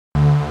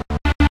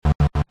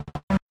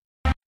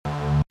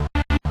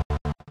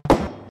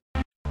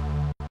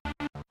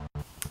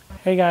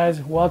Hey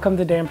guys, welcome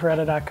to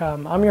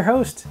DanPereda.com. I'm your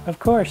host, of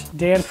course,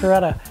 Dan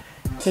Pereda.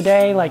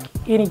 Today, like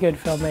any good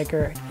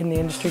filmmaker in the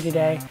industry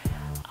today,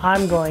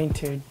 I'm going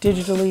to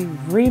digitally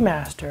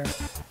remaster,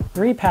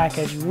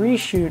 repackage,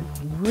 reshoot,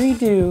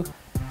 redo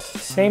the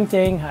same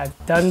thing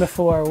I've done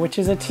before, which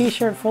is a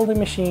t-shirt folding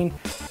machine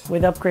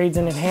with upgrades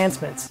and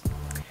enhancements.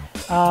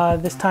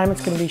 This time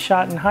it's going to be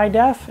shot in high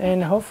def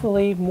and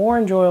hopefully more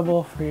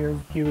enjoyable for your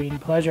viewing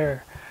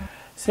pleasure.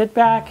 Sit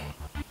back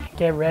and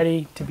get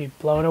ready to be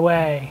blown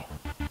away.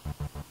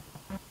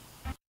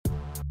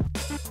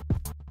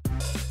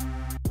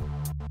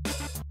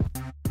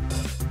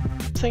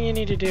 First thing you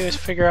need to do is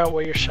figure out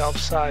what your shelf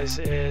size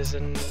is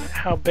and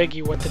how big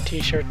you want the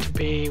t-shirt to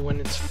be when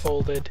it's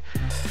folded.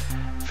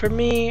 For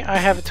me, I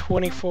have a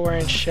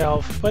 24-inch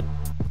shelf, but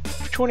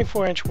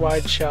 24-inch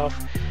wide shelf,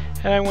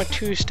 and I want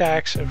 2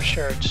 stacks of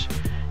shirts.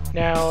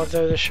 Now,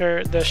 though the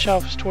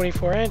shelf is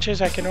 24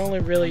 inches, I can only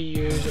really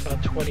use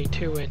about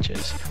 22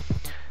 inches.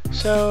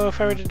 So if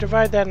I were to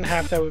divide that in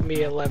half, that would be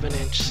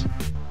 11-inch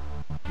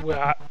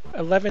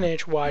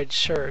wide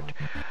shirt.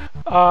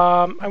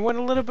 I want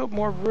a little bit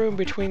more room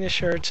between the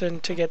shirts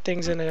and to get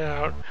things in and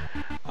out.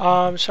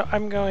 So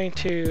I'm going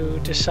to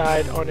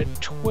decide on a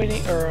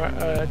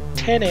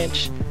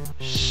 10-inch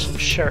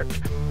shirt.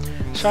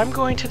 So I'm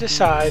going to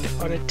decide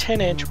on a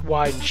 10-inch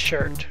wide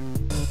shirt.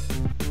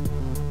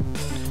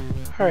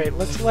 Alright,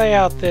 let's lay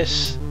out the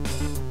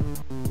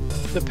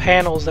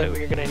panels that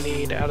we're going to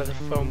need out of the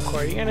foam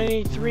core. You're going to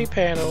need 3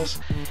 panels,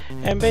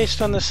 and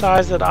based on the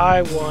size that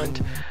I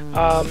want,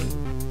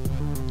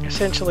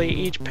 essentially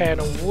each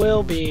panel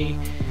will be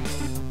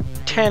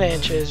 10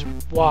 inches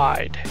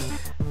wide.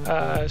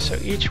 So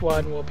each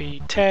one will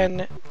be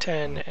 10,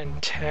 10,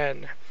 and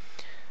 10.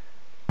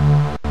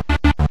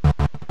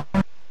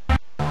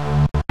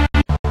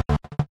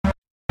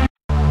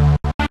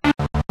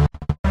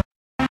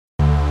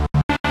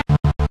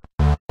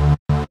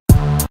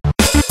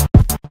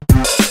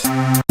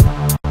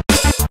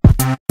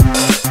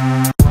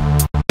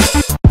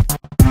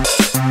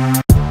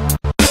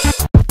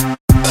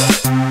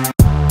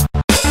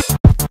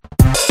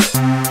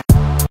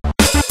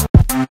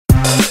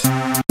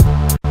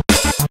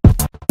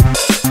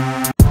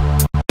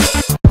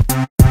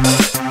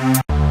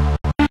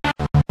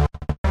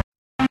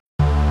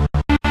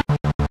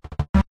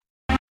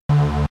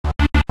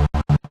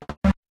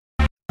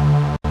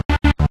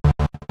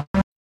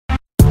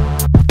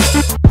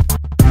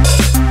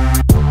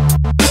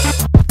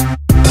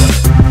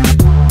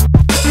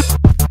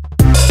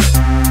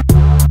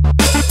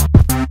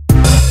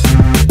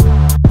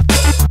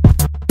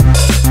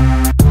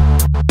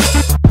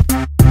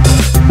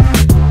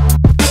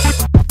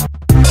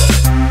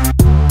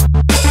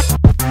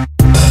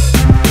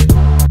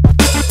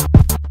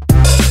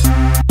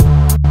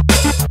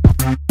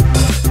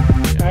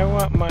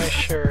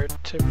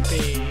 To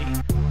be,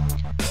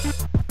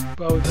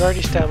 well, we've already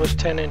established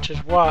 10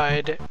 inches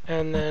wide,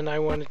 and then I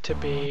want it to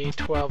be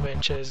 12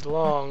 inches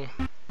long.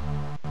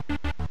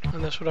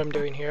 And that's what I'm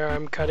doing here.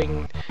 I'm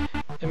cutting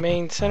the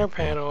main center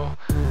panel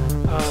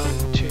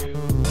to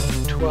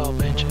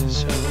 12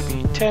 inches, so it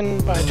will be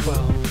 10 by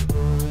 12.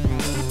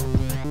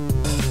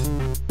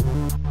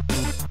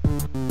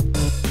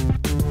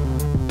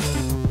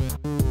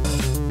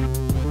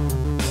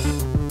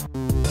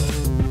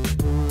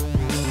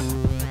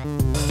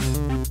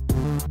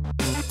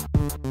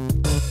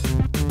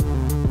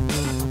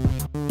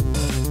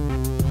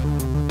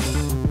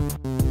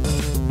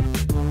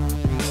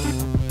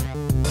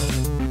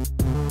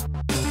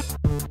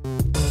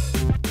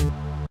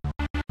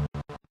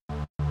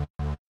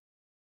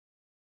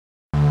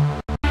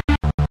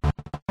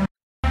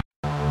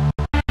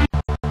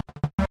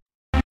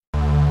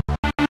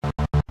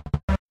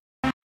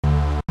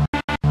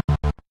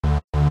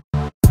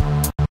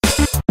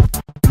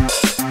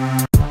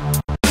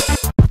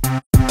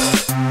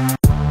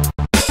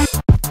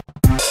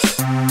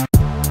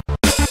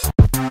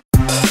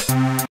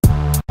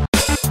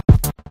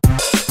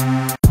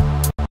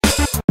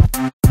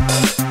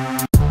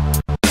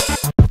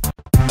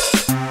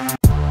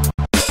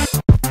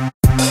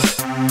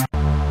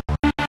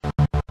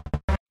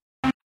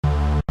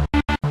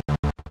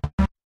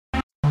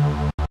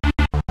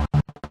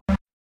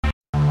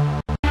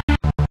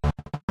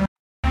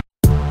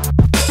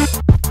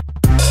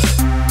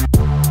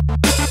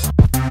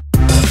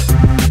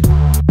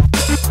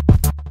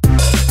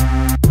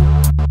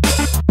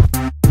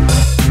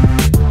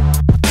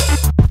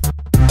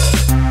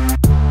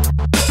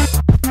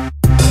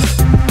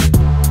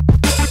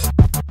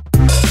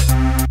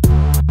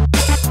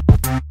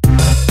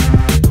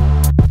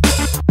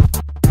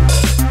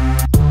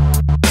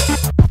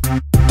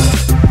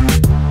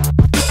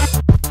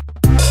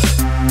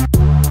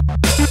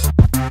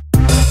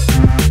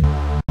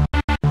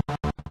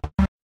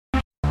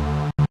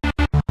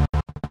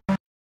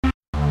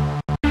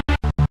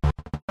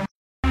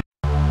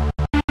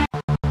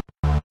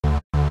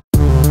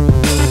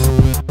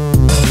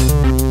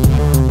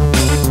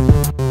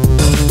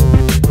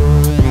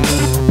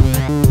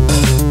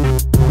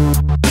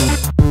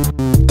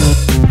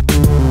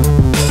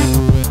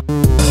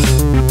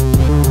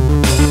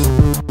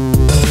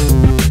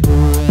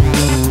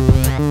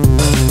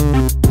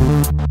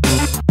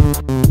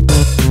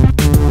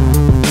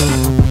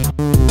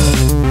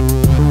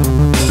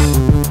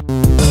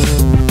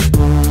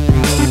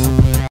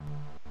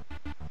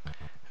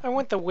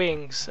 the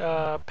wings,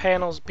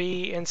 panels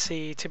B and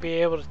C, to be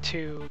able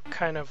to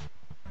kind of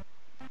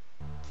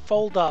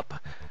fold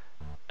up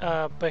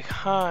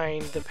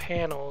behind the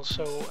panels,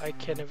 so I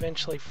can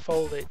eventually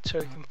fold it so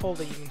it can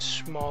fold it even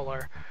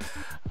smaller.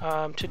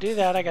 To do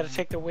that, I got to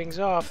take the wings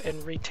off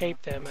and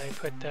retape them. I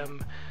put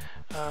them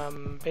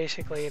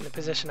basically in the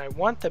position I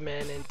want them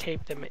in and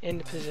tape them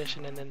into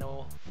position, and then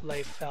they'll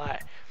lay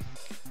flat.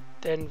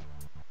 Then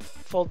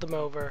fold them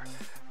over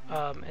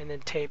and then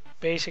tape.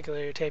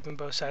 Basically, you're taping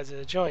both sides of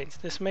the joints.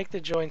 This makes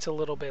the joints a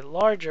little bit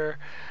larger,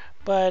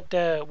 but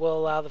will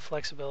allow the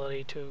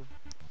flexibility to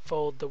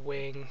fold the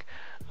wing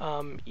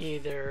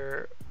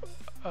either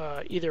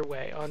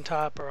way, on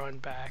top or on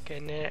back.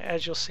 And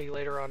as you'll see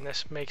later on,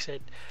 this makes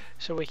it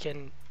so we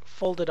can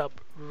fold it up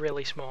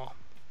really small.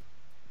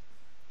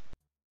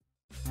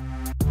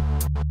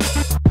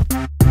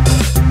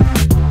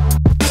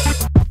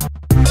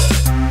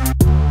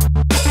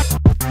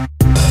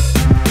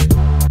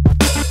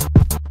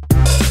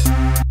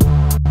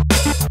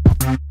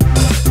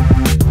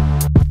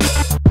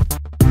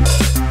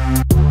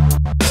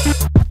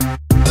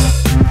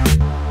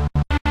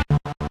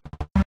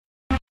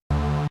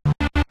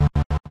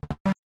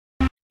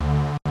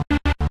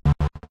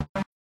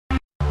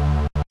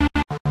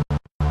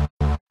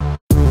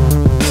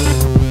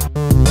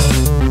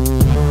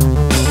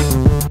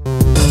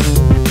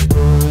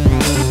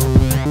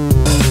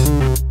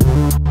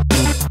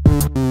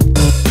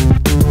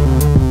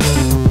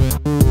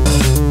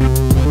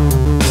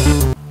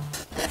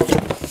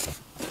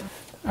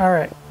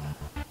 Alright,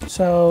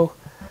 so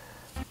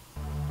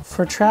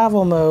for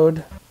travel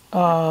mode,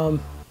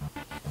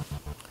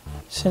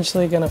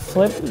 essentially going to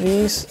flip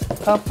these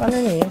up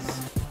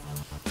underneath,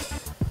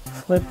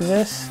 flip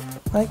this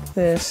like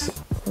this,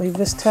 leave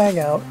this tag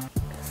out.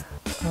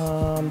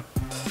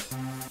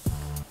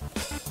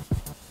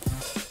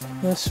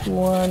 This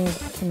one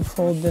can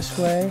fold this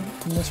way,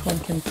 and this one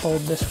can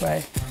fold this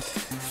way.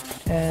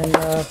 And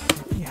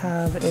you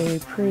have a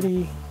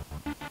pretty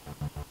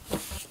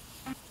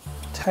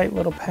tight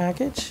little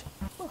package.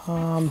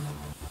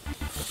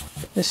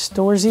 This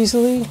stores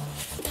easily.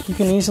 You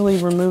can easily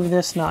remove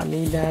this, not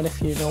need that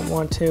if you don't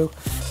want to.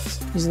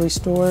 Easily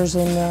stores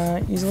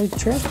and easily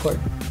transport.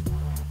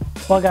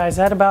 Well guys,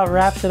 that about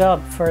wraps it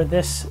up for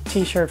this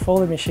t-shirt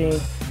folding machine.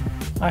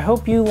 I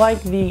hope you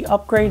like the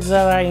upgrades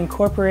that I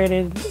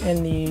incorporated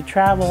and the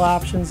travel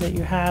options that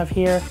you have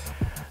here.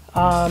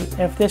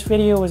 If this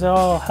video was at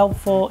all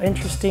helpful,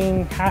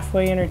 interesting,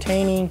 halfway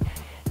entertaining,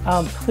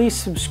 please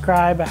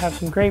subscribe. I have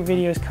some great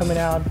videos coming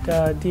out,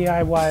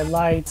 DIY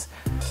lights,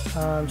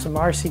 some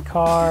RC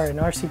car and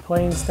RC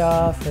plane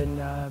stuff, and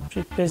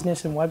just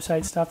business and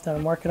website stuff that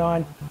I'm working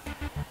on.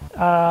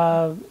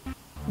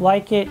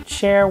 Like it,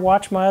 share,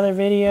 watch my other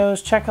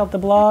videos, check out the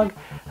blog.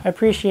 I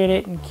appreciate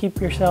it, and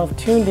keep yourself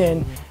tuned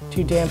in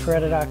to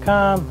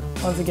danpereda.com.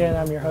 Once again,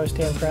 I'm your host,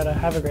 Dan Pereda.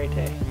 Have a great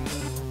day.